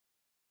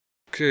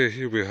Okay,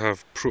 here we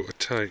have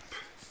prototype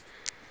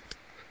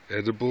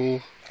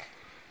edible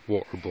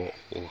water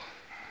bottle,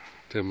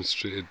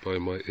 demonstrated by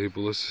my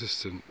able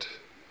assistant.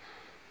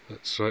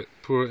 That's right,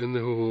 pour it in the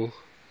hole.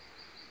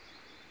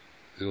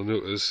 You'll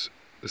notice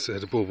this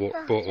edible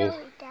bottle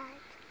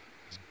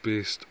is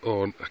based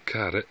on a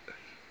carrot.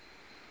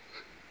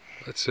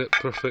 That's it,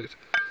 perfect.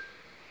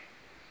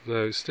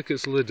 Now stick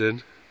its lid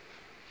in.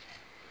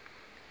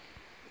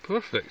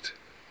 Perfect.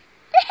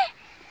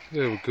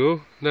 There we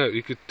go. Now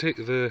you could take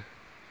the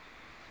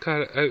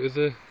carrot out of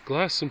the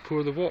glass and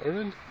pour the water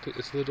in. Take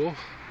this lid off.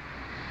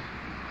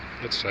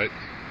 That's right.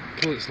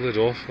 Pull its lid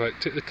off. Right,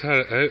 take the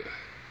carrot out.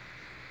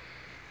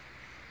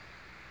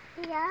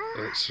 Yeah.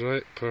 That's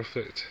right,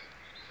 perfect.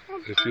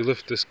 If you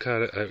lift this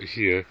carrot out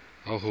here,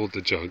 I'll hold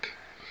the jug.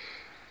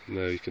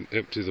 Now you can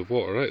empty the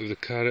water out of the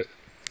carrot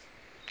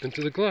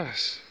into the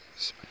glass.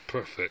 It's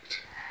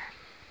perfect.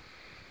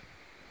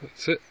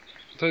 That's it.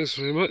 Thanks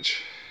very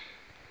much.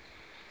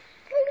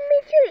 Let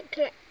me drink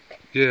it.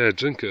 Yeah,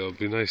 drink it. It'll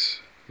be nice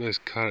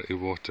carroty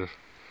water.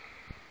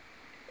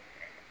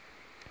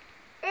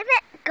 Is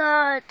it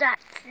good,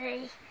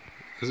 actually?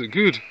 Is it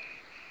good?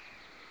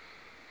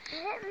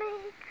 Let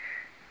me...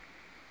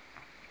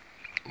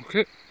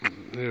 Okay,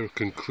 there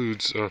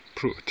concludes our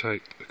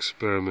prototype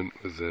experiment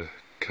with the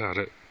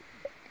carrot.